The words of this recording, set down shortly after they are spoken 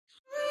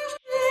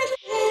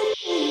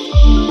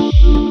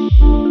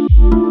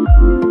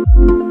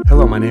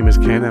my name is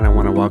Ken, and I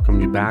want to welcome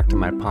you back to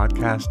my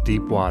podcast,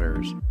 Deep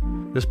Waters.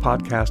 This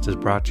podcast is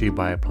brought to you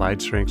by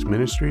Applied Strengths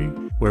Ministry,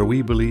 where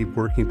we believe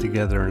working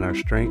together in our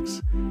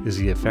strengths is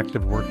the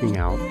effective working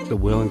out the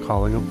will and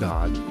calling of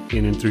God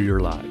in and through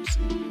your lives.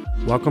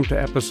 Welcome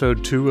to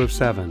episode 2 of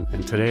 7,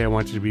 and today I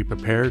want you to be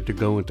prepared to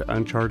go into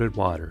uncharted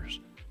waters.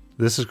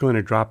 This is going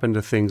to drop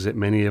into things that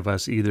many of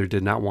us either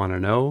did not want to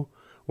know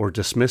or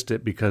dismissed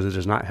it because it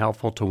is not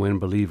helpful to win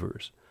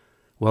believers.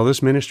 Well,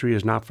 this ministry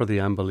is not for the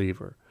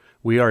unbeliever.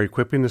 We are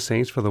equipping the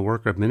saints for the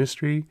work of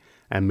ministry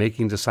and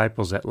making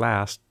disciples at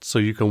last so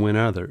you can win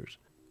others,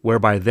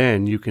 whereby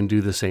then you can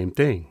do the same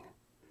thing.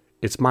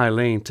 It's my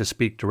lane to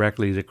speak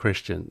directly to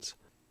Christians.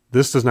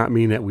 This does not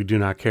mean that we do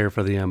not care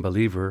for the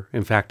unbeliever.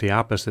 In fact, the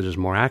opposite is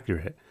more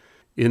accurate,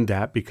 in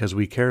that because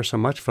we care so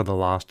much for the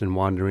lost and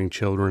wandering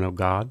children of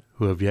God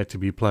who have yet to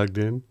be plugged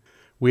in,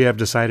 we have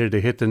decided to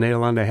hit the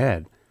nail on the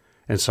head.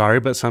 And sorry,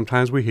 but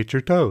sometimes we hit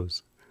your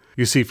toes.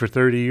 You see, for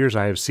 30 years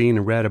I have seen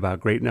and read about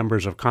great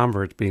numbers of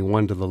converts being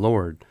won to the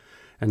Lord,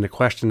 and the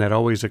question that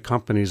always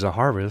accompanies a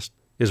harvest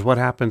is what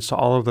happens to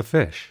all of the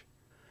fish.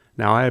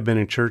 Now, I have been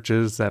in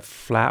churches that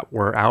flat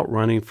were out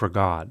running for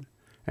God,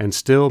 and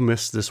still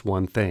miss this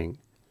one thing.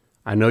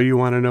 I know you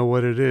want to know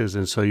what it is,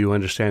 and so you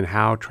understand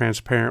how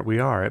transparent we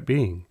are at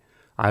being.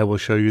 I will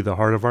show you the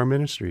heart of our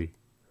ministry.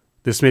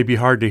 This may be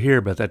hard to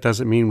hear, but that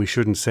doesn't mean we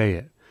shouldn't say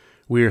it.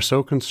 We are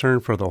so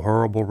concerned for the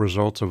horrible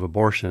results of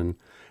abortion,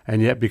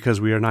 and yet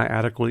because we are not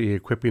adequately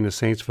equipping the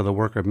saints for the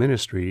work of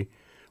ministry,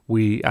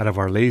 we, out of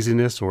our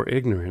laziness or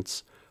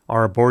ignorance,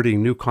 are aborting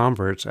new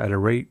converts at a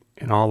rate,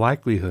 in all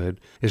likelihood,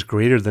 is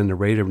greater than the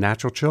rate of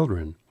natural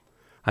children.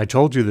 I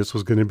told you this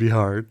was going to be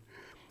hard.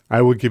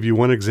 I will give you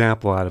one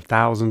example out of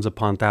thousands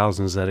upon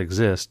thousands that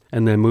exist,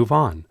 and then move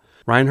on.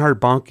 Reinhard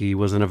Bonnke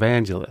was an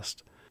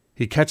evangelist.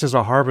 He catches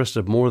a harvest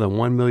of more than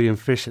 1 million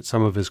fish at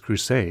some of his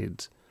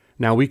crusades.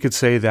 Now, we could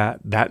say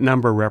that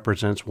number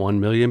represents 1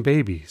 million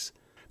babies.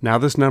 Now,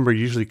 this number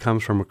usually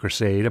comes from a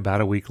crusade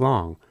about a week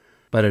long,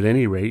 but at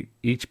any rate,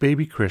 each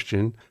baby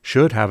Christian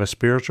should have a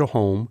spiritual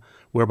home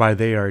whereby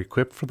they are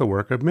equipped for the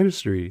work of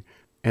ministry,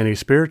 and a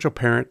spiritual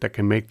parent that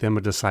can make them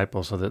a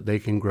disciple so that they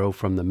can grow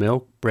from the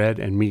milk, bread,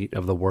 and meat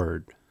of the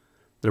Word.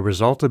 The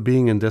result of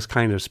being in this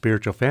kind of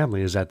spiritual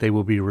family is that they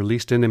will be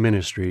released into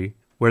ministry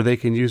where they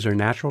can use their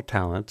natural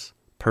talents,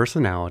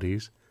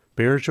 personalities,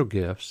 spiritual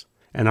gifts,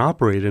 and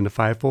operate in the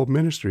fivefold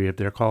ministry if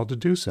they're called to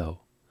do so.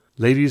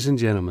 Ladies and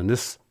gentlemen,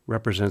 this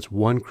represents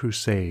one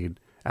crusade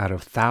out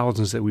of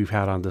thousands that we've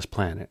had on this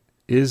planet.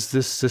 Is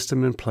this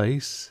system in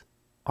place?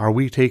 Are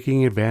we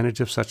taking advantage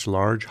of such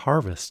large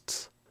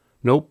harvests?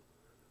 Nope.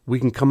 We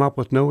can come up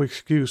with no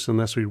excuse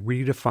unless we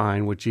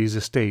redefine what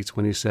Jesus states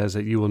when he says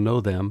that you will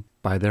know them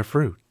by their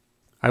fruit.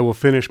 I will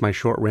finish my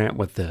short rant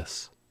with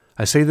this.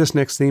 I say this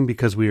next thing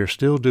because we are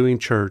still doing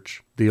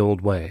church the old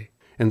way,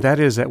 and that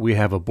is that we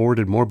have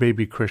aborted more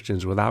baby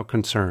Christians without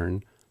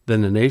concern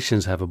than the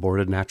nations have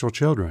aborted natural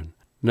children.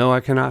 No,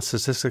 I cannot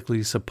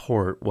statistically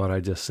support what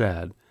I just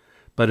said,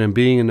 but in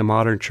being in the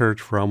modern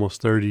church for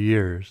almost 30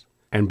 years,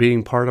 and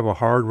being part of a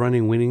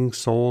hard-running winning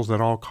souls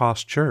at all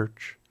cost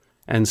church,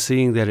 and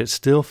seeing that it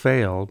still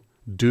failed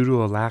due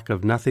to a lack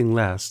of nothing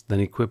less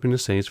than equipping the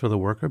saints for the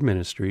work of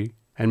ministry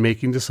and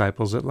making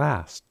disciples at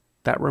last,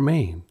 that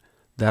remain,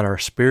 that are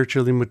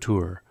spiritually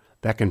mature,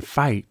 that can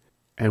fight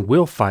and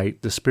will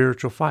fight the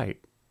spiritual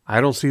fight.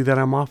 I don't see that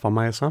I'm off on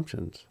my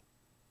assumptions.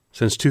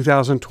 Since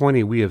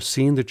 2020, we have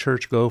seen the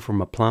church go from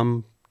a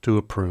plum to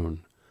a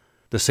prune.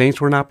 The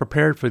saints were not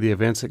prepared for the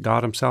events that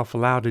God himself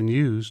allowed and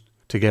used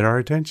to get our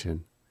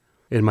attention.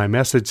 In my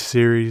message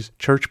series,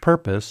 Church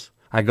Purpose,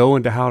 I go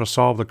into how to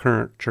solve the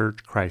current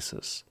church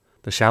crisis,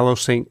 the shallow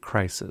saint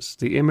crisis,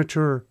 the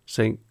immature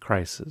saint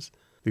crisis,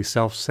 the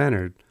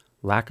self-centered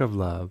lack of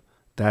love,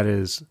 that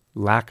is,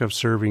 lack of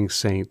serving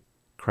saint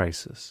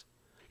crisis.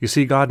 You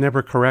see, God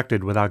never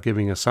corrected without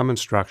giving us some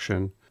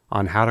instruction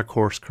on how to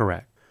course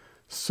correct.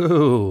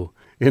 So,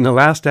 in the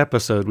last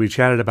episode, we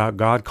chatted about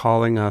God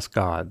calling us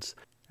gods,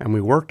 and we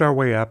worked our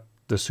way up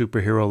the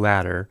superhero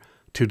ladder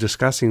to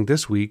discussing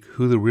this week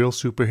who the real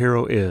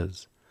superhero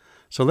is.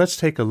 So let's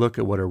take a look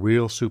at what a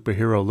real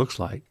superhero looks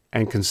like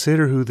and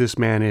consider who this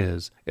man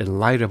is in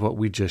light of what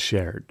we just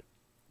shared.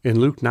 In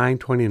Luke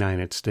 9:29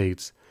 it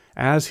states,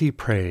 "As he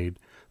prayed,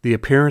 the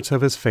appearance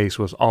of his face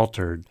was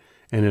altered,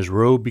 and his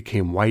robe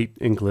became white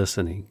and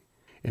glistening."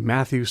 In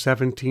Matthew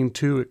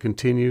 17:2 it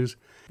continues,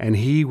 "And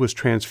he was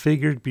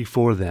transfigured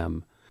before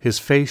them. His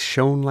face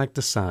shone like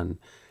the sun,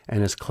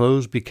 and his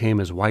clothes became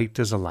as white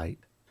as a light."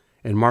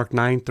 In Mark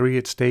 9:3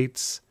 it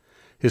states,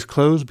 "His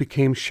clothes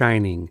became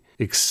shining,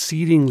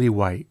 exceedingly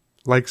white,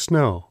 like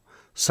snow,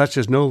 such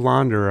as no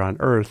launderer on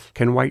earth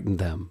can whiten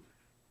them."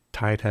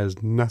 Tide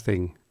has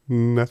nothing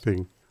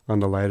on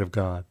the light of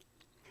God.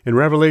 In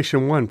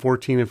Revelation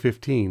 1:14 and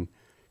 15,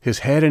 "His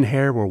head and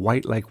hair were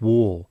white like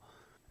wool,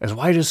 as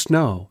white as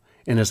snow,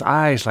 and his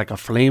eyes like a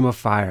flame of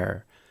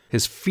fire.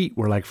 His feet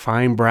were like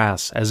fine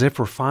brass, as if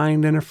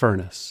refined in a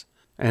furnace,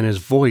 and his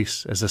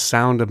voice as the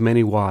sound of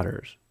many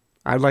waters."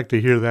 I'd like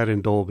to hear that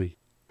in Dolby.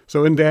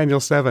 So in Daniel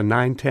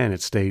 7:9-10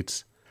 it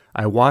states,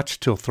 I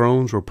watched till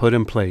thrones were put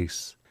in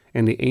place,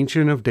 and the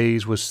Ancient of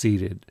Days was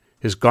seated.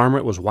 His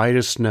garment was white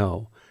as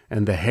snow,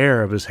 and the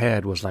hair of his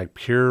head was like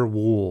pure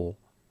wool.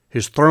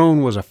 His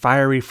throne was a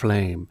fiery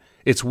flame,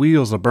 its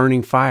wheels a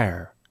burning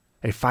fire.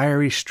 A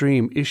fiery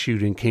stream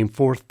issued and came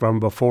forth from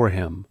before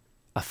him.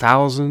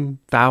 1,000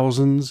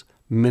 thousands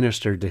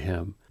ministered to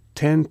him.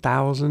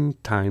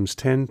 10,000 times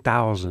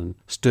 10,000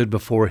 stood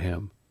before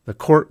him. The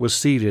court was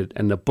seated,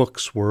 and the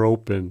books were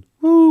open.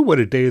 Ooh, what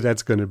a day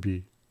that's going to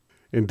be.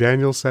 In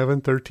Daniel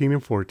 7:13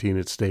 and 14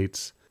 it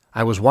states,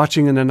 I was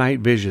watching in the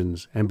night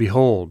visions, and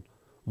behold,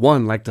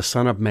 one like the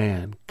Son of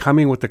Man,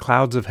 coming with the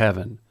clouds of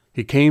heaven.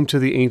 He came to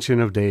the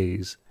Ancient of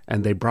Days,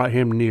 and they brought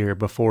him near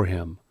before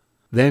him.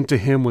 Then to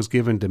him was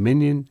given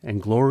dominion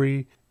and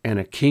glory and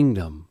a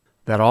kingdom,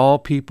 that all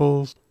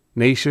peoples,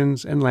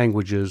 nations, and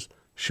languages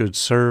should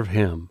serve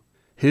him.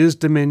 His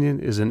dominion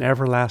is an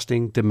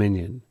everlasting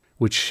dominion,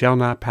 which shall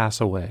not pass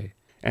away,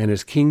 and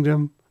his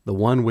kingdom the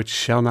one which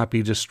shall not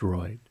be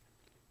destroyed.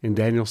 In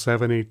Daniel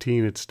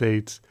 7:18 it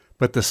states,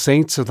 But the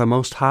saints of the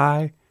Most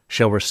High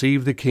shall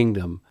receive the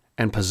kingdom,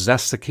 and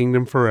possess the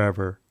kingdom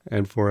forever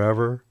and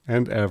forever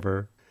and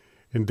ever.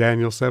 In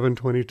Daniel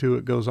 7:22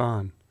 it goes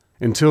on,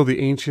 Until the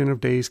Ancient of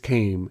Days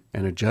came,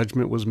 and a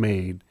judgment was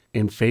made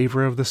in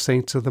favor of the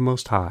saints of the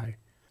Most High,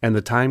 and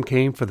the time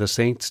came for the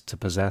saints to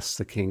possess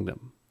the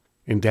kingdom.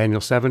 In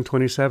Daniel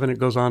 7:27 it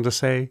goes on to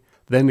say,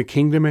 Then the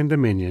kingdom and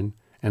dominion,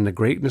 and the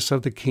greatness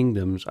of the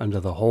kingdoms under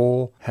the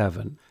whole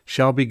heaven,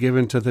 shall be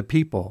given to the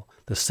people,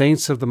 the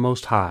saints of the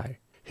Most High.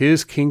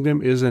 His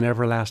kingdom is an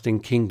everlasting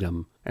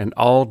kingdom, and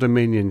all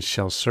dominions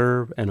shall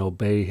serve and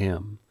obey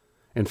him.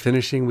 And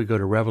finishing, we go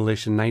to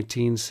Revelation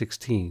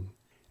 19:16.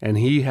 And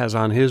he has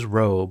on his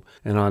robe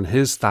and on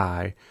his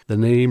thigh the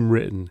name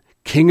written,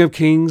 King of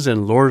Kings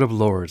and Lord of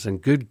Lords.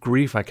 And good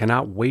grief, I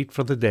cannot wait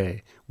for the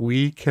day.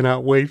 We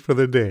cannot wait for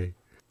the day.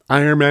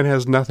 Iron Man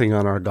has nothing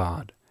on our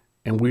God,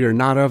 and we are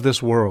not of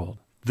this world.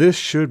 This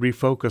should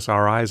refocus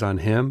our eyes on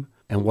him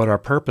and what our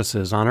purpose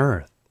is on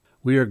earth.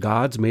 We are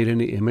gods made in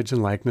the image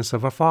and likeness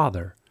of a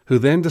Father, who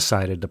then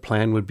decided the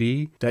plan would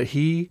be that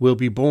he will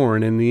be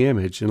born in the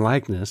image and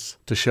likeness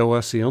to show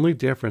us the only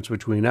difference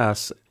between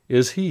us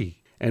is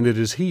he, and it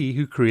is he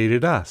who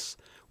created us.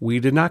 We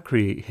did not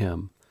create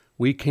him.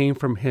 We came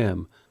from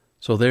him,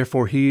 so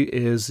therefore he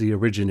is the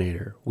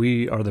originator.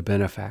 We are the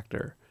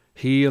benefactor.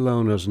 He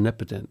alone is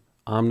omnipotent,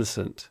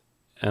 omniscient,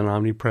 and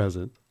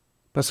omnipresent.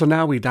 But so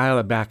now we dial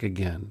it back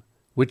again,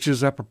 which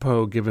is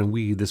apropos given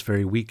we this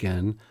very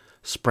weekend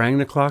sprang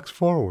the clocks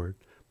forward,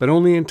 but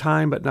only in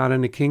time but not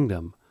in the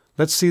kingdom.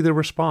 Let's see the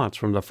response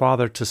from the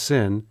Father to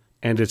sin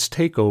and its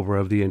takeover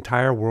of the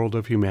entire world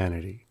of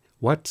humanity.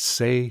 What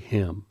say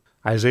him?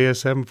 Isaiah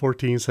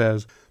 7:14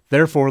 says,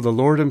 Therefore the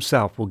Lord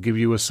himself will give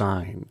you a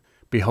sign.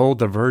 Behold,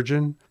 the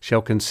virgin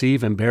shall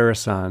conceive and bear a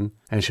son,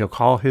 and shall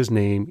call his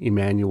name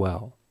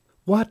Emmanuel.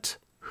 What?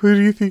 Who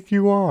do you think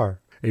you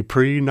are? A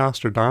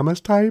pre-Nostradamus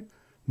type?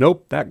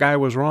 Nope, that guy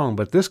was wrong,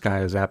 but this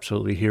guy is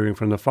absolutely hearing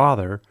from the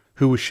Father,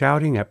 who was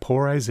shouting at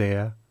poor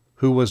Isaiah,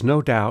 who was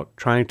no doubt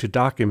trying to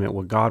document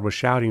what God was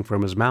shouting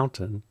from his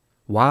mountain,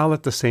 while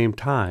at the same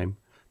time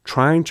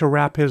trying to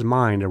wrap his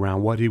mind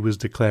around what he was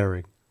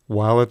declaring,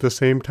 while at the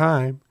same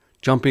time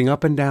jumping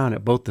up and down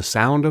at both the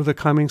sound of the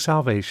coming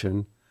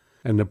salvation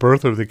and the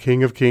birth of the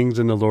King of Kings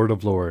and the Lord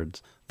of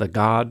Lords, the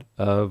God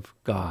of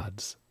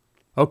gods.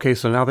 Okay,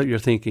 so now that you're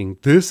thinking,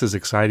 this is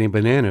exciting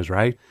bananas,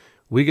 right?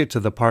 We get to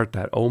the part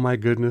that, oh my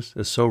goodness,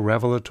 is so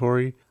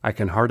revelatory, I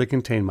can hardly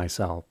contain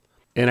myself.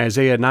 In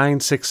Isaiah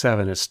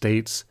 9:6-7 it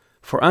states,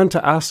 For unto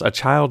us a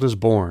child is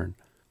born,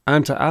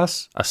 unto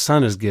us a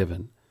son is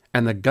given,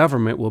 and the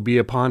government will be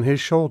upon his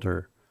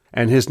shoulder,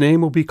 and his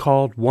name will be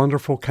called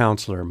Wonderful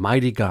Counselor,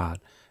 Mighty God,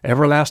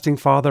 Everlasting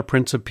Father,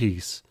 Prince of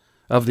Peace.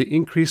 Of the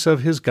increase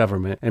of his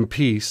government and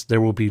peace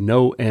there will be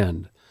no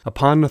end,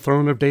 upon the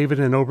throne of David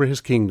and over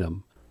his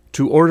kingdom,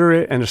 to order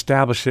it and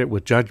establish it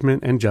with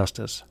judgment and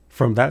justice,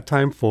 from that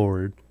time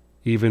forward,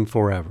 even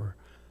forever.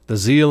 The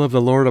zeal of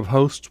the Lord of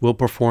hosts will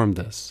perform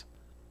this.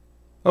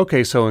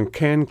 Okay, so in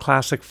Ken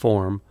classic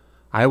form,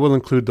 I will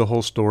include the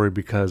whole story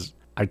because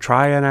I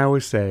try and I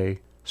always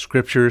say,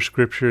 Scripture is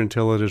Scripture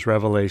until it is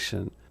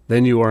revelation.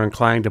 Then you are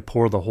inclined to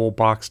pour the whole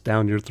box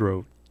down your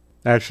throat.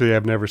 Actually,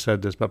 I've never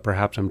said this, but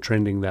perhaps I'm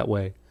trending that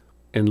way.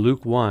 In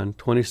Luke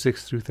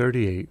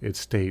 1:26-38, it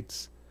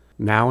states,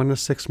 Now in the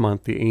 6th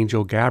month the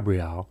angel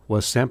Gabriel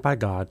was sent by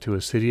God to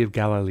a city of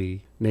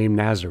Galilee named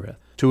Nazareth,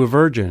 to a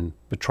virgin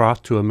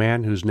betrothed to a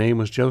man whose name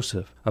was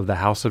Joseph, of the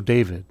house of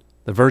David.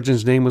 The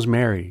virgin's name was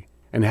Mary.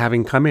 And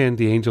having come in,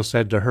 the angel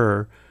said to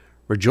her,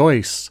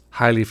 Rejoice,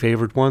 highly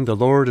favored one, the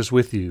Lord is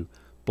with you.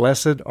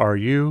 Blessed are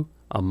you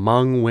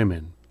among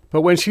women.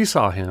 But when she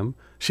saw him,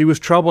 she was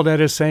troubled at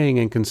his saying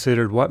and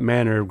considered what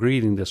manner of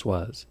greeting this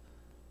was.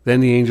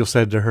 Then the angel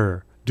said to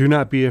her, Do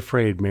not be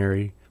afraid,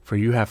 Mary, for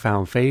you have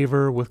found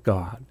favor with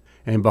God.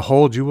 And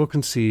behold, you will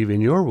conceive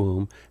in your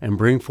womb and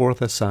bring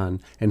forth a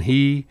son, and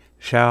he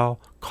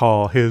shall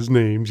call his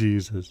name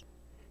Jesus.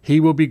 He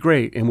will be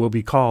great and will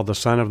be called the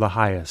Son of the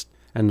Highest,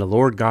 and the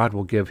Lord God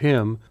will give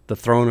him the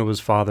throne of his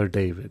father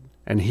David.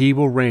 and he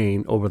will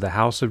reign over the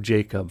house of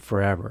Jacob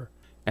forever,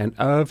 and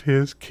of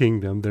his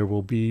kingdom there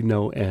will be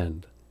no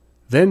end."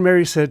 Then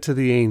Mary said to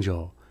the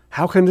angel,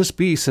 "How can this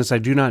be, since I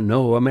do not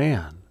know a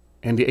man?"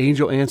 And the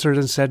angel answered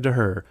and said to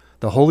her,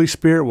 "The Holy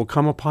Spirit will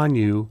come upon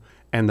you,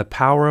 and the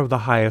power of the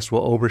highest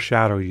will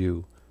overshadow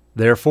you.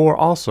 Therefore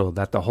also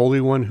that the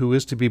Holy One who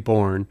is to be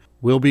born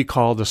will be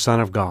called the Son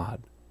of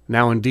God.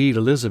 Now indeed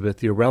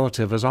Elizabeth, your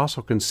relative, has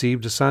also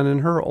conceived a son in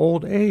her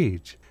old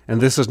age, and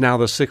this is now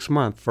the 6th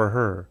month for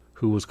her,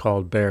 who was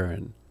called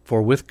barren.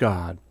 For with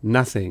God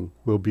nothing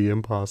will be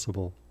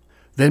impossible."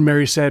 Then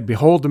Mary said,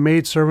 "Behold the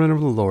maidservant of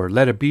the Lord,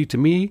 let it be to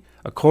me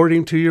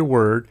according to your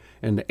word."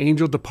 And the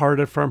angel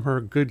departed from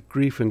her. Good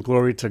grief and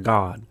glory to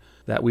God,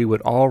 that we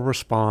would all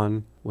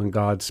respond when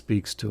God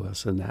speaks to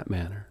us in that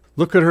manner.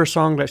 Look at her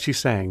song that she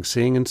sang,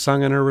 seeing and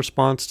sung in her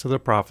response to the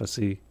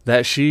prophecy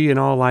that she, in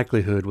all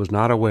likelihood, was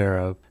not aware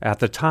of at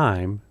the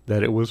time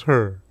that it was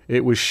her.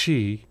 It was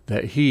she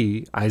that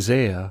he,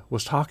 Isaiah,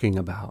 was talking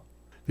about.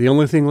 The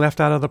only thing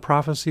left out of the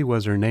prophecy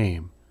was her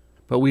name.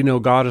 But we know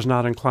God is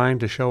not inclined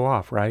to show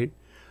off, right?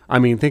 I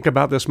mean, think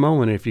about this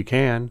moment if you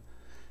can.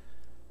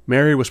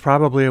 Mary was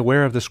probably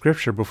aware of the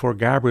scripture before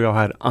Gabriel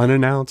had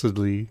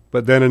unannouncedly,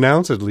 but then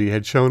announcedly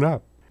had shown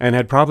up, and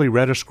had probably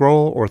read a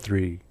scroll or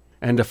 3.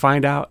 And to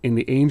find out in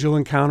the angel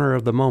encounter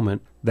of the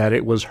moment that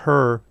it was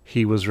her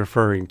he was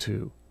referring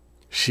to.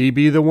 She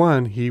be the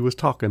one he was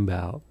talking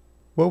about.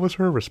 What was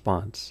her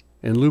response?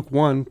 In Luke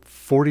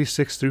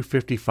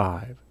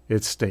 1:46-55,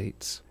 it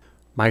states,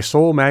 "My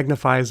soul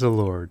magnifies the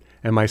Lord,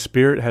 and my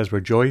spirit has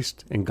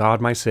rejoiced in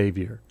God my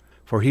Savior,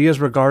 for he has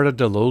regarded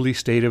the lowly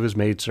state of his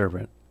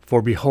maidservant.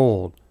 For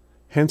behold,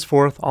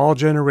 henceforth all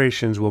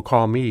generations will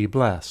call me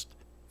blessed.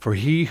 For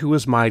he who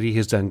is mighty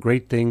has done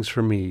great things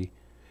for me,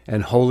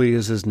 and holy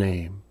is his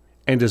name.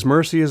 And his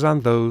mercy is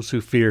on those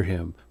who fear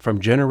him from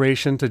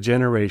generation to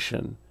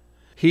generation.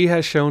 He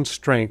has shown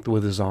strength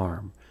with his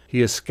arm.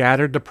 He has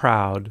scattered the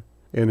proud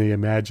in the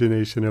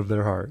imagination of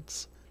their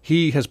hearts.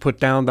 He has put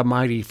down the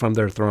mighty from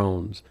their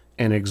thrones,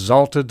 and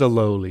exalted the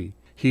lowly.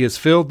 He has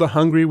filled the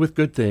hungry with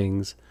good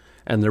things,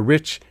 and the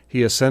rich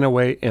he has sent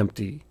away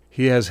empty.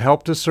 He has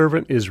helped his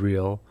servant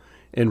Israel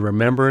in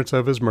remembrance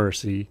of his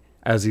mercy,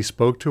 as he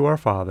spoke to our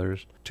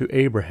fathers, to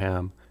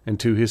Abraham, and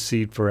to his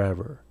seed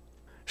forever."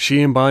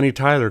 She and Bonnie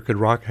Tyler could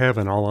rock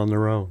heaven all on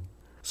their own.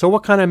 So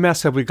what kind of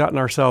mess have we gotten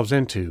ourselves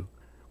into?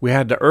 We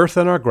had the earth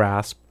in our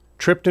grasp,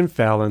 tripped and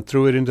fell, and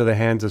threw it into the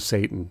hands of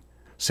Satan.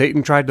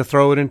 Satan tried to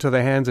throw it into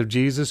the hands of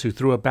Jesus, who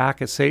threw it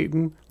back at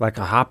Satan like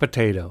a hot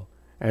potato,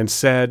 and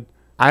said,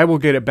 "I will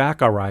get it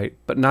back all right,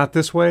 but not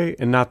this way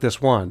and not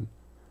this one."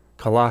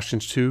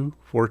 Colossians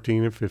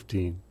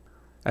 2:14-15.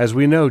 As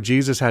we know,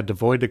 Jesus had to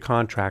void the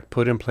contract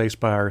put in place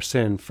by our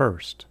sin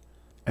first.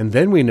 And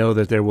then we know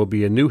that there will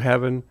be a new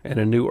heaven and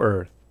a new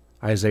earth.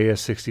 Isaiah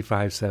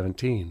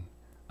 65:17.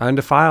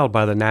 Undefiled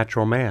by the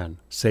natural man,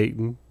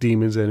 Satan,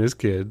 demons and his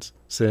kids,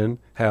 sin,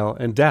 hell,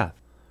 and death.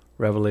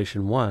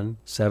 Revelation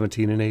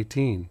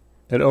 1:17-18.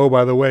 And oh,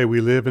 by the way,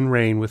 we live and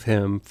reign with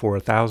him for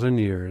 1,000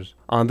 years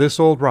on this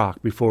old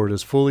rock before it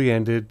is fully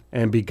ended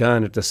and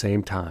begun at the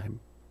same time.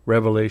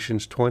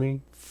 Revelations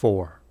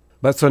 20:4.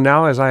 But so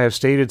now, as I have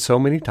stated so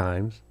many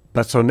times,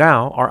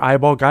 our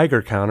eyeball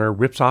Geiger counter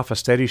rips off a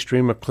steady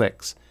stream of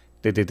clicks.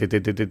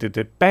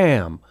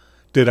 Bam!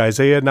 Did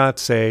Isaiah not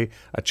say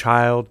a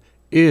child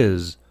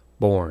is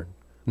born?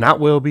 Not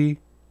will be,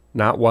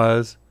 not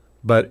was,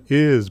 but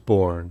is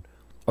born.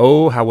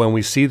 Oh, how when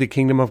we see the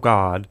kingdom of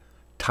God,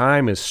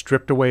 time is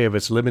stripped away of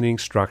its limiting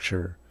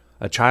structure.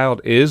 A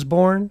child is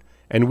born,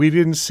 and we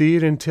didn't see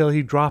it until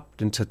he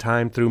dropped into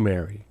time through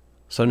Mary.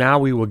 So now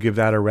we will give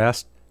that a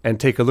rest and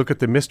take a look at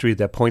the mystery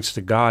that points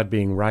to God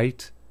being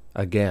right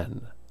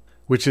again,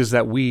 which is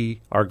that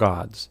we are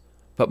God's.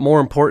 But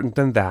more important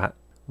than that,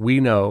 we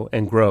know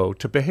and grow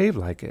to behave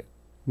like it.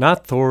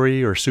 Not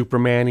Thory or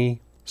Superman-y,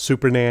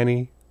 Super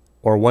Nanny,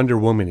 or Wonder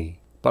Woman-y,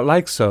 but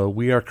like so,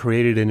 we are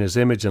created in his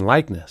image and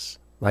likeness,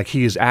 like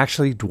he is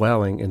actually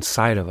dwelling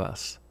inside of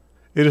us.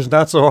 It is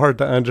not so hard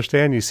to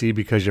understand, you see,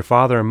 because your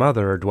father and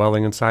mother are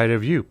dwelling inside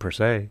of you, per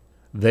se.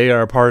 They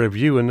are a part of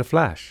you in the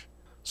flesh.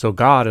 So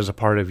God is a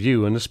part of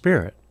you in the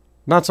spirit.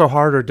 Not so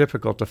hard or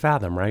difficult to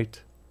fathom, right?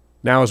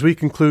 Now, as we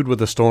conclude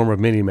with a storm of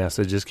mini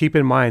messages, keep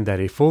in mind that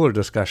a fuller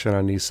discussion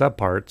on these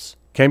subparts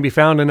can be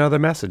found in other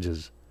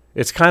messages.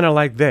 It's kind of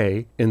like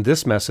they, in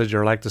this message,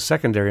 are like the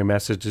secondary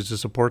messages to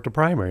support the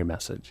primary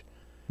message.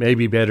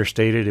 Maybe better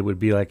stated, it would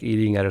be like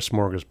eating at a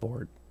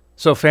smorgasbord.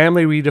 So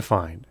family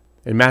redefined.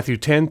 In Matthew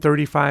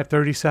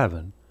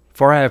 10:35-37,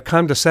 "For I have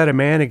come to set a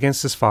man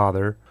against his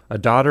father, a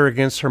daughter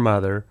against her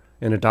mother,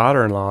 and a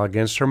daughter-in-law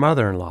against her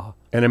mother-in-law.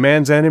 And a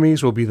man's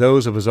enemies will be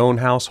those of his own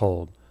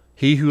household.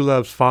 He who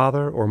loves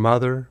father or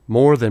mother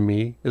more than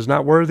me is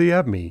not worthy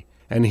of me,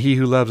 and he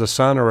who loves a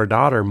son or a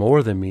daughter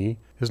more than me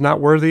is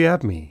not worthy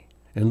of me."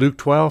 In Luke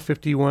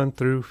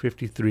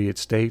 12:51-53 it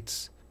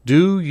states,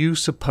 "Do you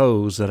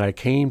suppose that I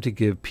came to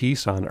give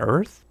peace on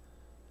earth?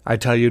 I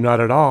tell you not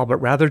at all,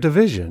 but rather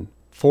division.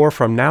 For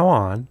from now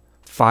on,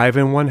 5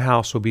 in one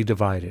house will be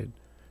divided,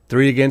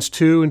 3 against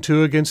 2 and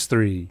 2 against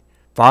 3.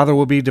 Father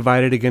will be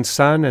divided against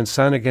son, and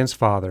son against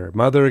father,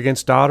 mother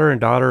against daughter,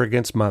 and daughter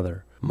against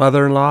mother,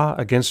 mother-in-law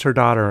against her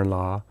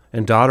daughter-in-law,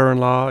 and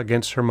daughter-in-law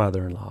against her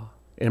mother-in-law.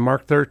 In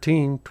Mark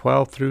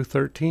 13:12 through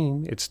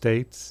 13, it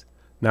states,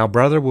 Now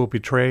brother will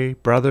betray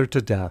brother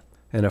to death,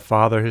 and a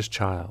father his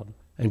child.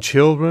 And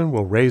children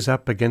will raise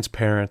up against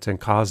parents and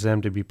cause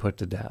them to be put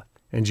to death.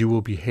 And you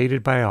will be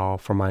hated by all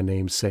for my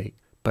name's sake.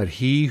 But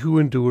he who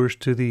endures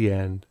to the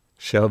end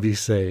shall be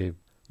saved.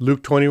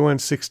 Luke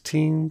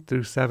 21:16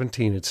 through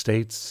 17, it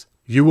states,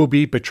 You will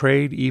be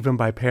betrayed even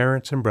by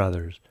parents and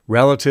brothers,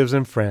 relatives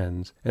and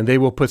friends, and they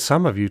will put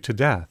some of you to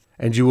death,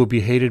 and you will be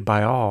hated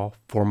by all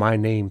for my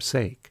name's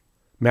sake.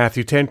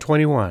 Matthew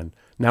 10:21,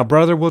 Now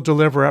brother will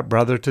deliver up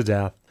brother to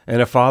death, and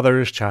a father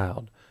his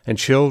child, and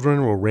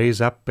children will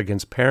raise up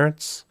against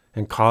parents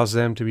and cause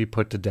them to be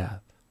put to death.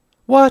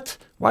 What?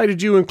 Why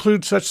did you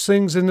include such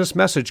things in this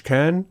message,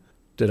 Ken?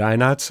 Did I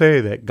not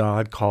say that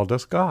God called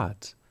us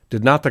gods?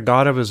 Did not the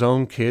God of his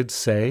own kids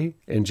say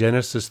in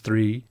Genesis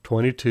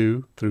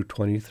 3:22 through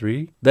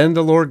 23, Then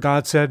the Lord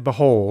God said,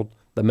 Behold,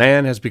 the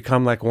man has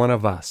become like one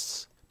of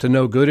us, to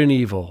know good and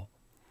evil.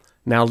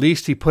 Now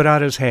lest he put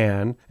out his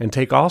hand, and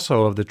take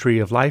also of the tree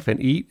of life, and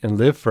eat, and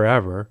live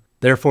forever.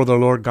 Therefore the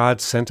Lord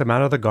God sent him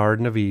out of the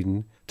Garden of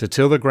Eden, to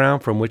till the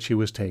ground from which he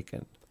was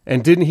taken.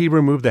 And didn't he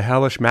remove the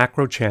hellish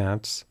macro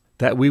chance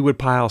that we would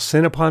pile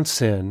sin upon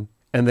sin,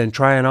 and then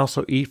try and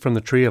also eat from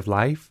the tree of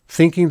life,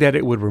 thinking that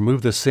it would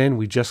remove the sin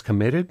we just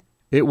committed?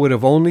 It would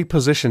have only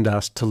positioned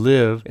us to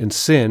live in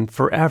sin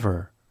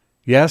forever.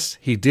 Yes,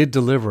 he did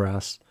deliver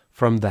us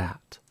from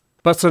that.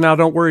 But so now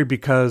don't worry,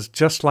 because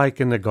just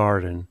like in the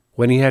garden,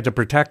 when he had to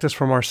protect us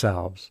from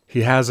ourselves,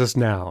 he has us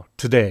now,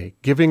 today,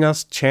 giving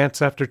us chance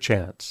after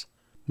chance.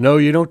 No,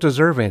 you don't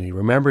deserve any.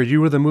 Remember,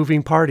 you were the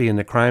moving party in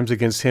the crimes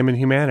against him and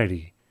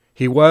humanity.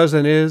 He was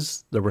and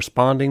is the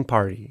responding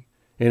party.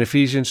 In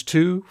Ephesians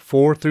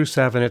 2:4 through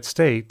 7, it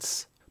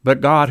states, But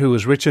God, who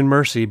is rich in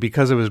mercy,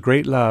 because of his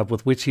great love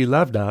with which he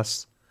loved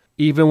us,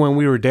 even when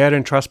we were dead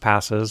in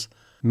trespasses,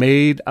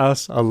 made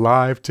us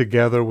alive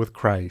together with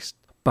Christ.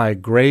 By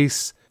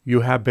grace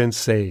you have been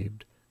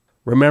saved.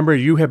 Remember,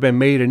 you have been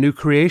made a new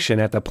creation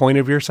at the point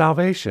of your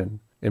salvation.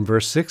 In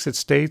verse 6 it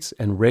states,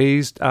 And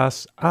raised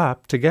us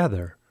up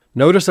together.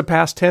 Notice the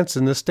past tense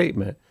in this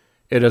statement.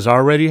 It has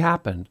already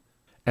happened.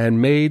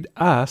 And made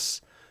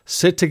us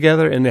sit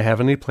together in the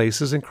heavenly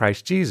places in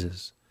Christ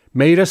Jesus.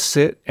 Made us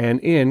sit and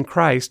in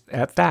Christ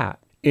at that.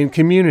 In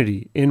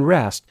community, in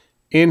rest,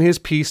 in his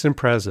peace and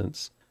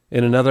presence.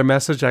 In another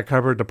message, I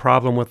covered the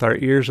problem with our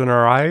ears and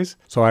our eyes,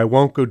 so I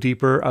won't go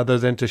deeper other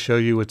than to show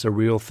you it's a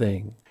real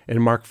thing.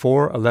 In Mark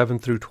 4:11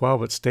 through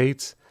 12, it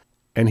states,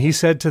 And he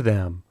said to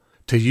them,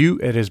 To you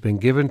it has been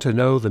given to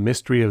know the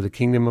mystery of the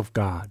kingdom of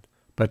God,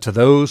 but to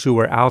those who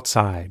are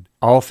outside,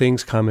 all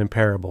things come in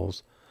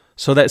parables,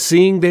 so that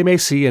seeing they may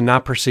see and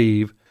not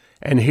perceive,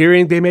 and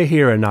hearing they may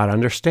hear and not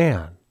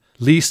understand,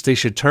 lest they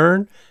should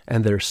turn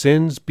and their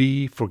sins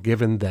be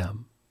forgiven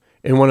them.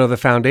 In one of the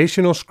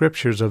foundational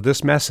scriptures of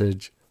this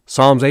message,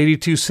 Psalms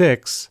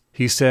 82:6,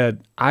 he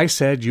said, I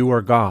said you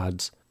are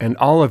gods, and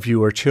all of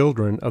you are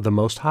children of the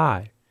Most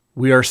High.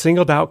 We are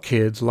singled out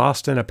kids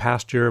lost in a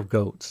pasture of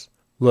goats.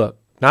 Look,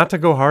 not to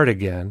go hard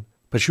again,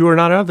 but you are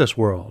not of this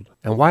world,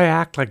 and why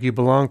act like you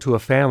belong to a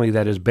family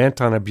that is bent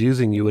on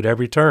abusing you at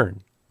every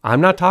turn?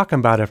 I'm not talking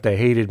about if they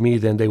hated me,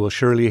 then they will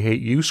surely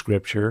hate you,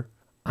 scripture.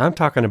 I'm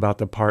talking about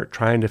the part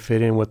trying to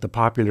fit in with the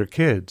popular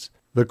kids,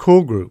 the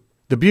cool group,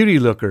 the beauty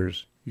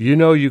lookers. You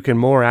know you can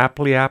more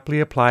aptly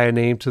apply a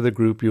name to the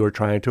group you are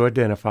trying to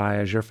identify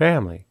as your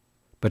family.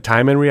 But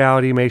time and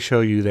reality may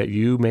show you that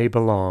you may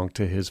belong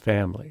to his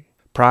family.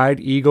 Pride,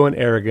 ego, and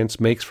arrogance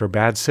makes for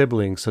bad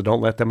siblings, so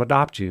don't let them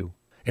adopt you.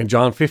 In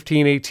John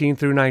 15:18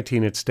 through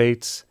 19, it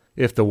states,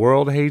 If the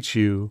world hates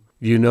you,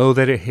 you know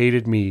that it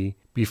hated me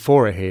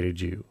before it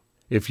hated you.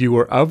 If you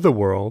were of the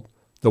world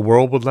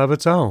would love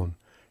its own.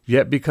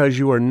 Yet because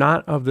you are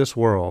not of this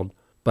world,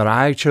 but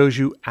I chose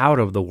you out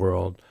of the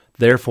world,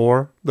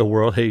 therefore the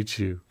world hates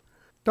you.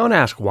 Don't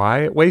ask why,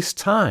 it wastes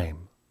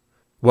time.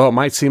 Well, it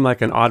might seem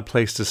like an odd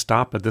place to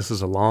stop, but this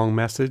is a long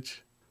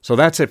message. So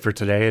that's it for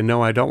today, and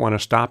no, I don't want to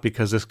stop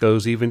because this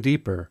goes even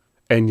deeper.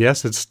 And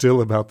yes, it's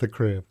still about the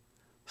crib.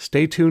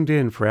 Stay tuned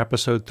in for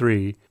episode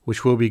 3,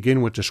 which will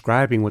begin with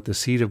describing what the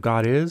seed of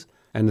God is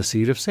and the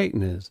seed of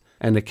Satan is,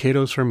 and the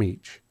kiddos from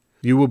each.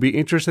 You will be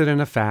interested in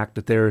the fact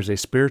that there is a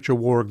spiritual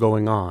war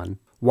going on,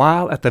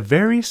 while at the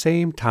very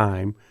same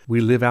time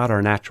we live out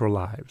our natural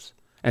lives.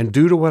 And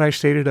due to what I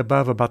stated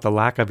above about the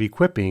lack of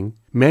equipping,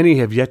 many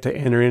have yet to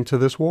enter into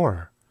this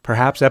war.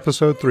 Perhaps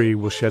episode 3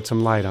 will shed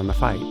some light on the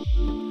fight.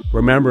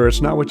 Remember,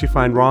 it's not what you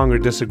find wrong or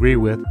disagree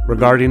with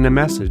regarding the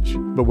message,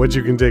 but what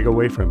you can take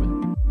away from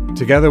it.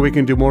 Together we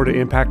can do more to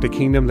impact the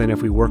kingdom than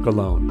if we work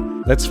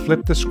alone. Let's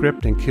flip the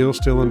script and kill,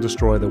 steal, and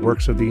destroy the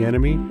works of the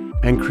enemy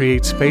and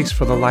create space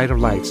for the light of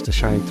lights to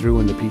shine through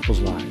into people's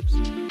lives.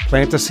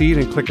 Plant a seed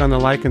and click on the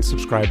like and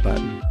subscribe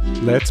button.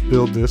 Let's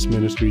build this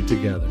ministry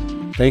together.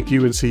 Thank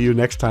you and see you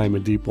next time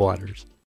in Deep Waters.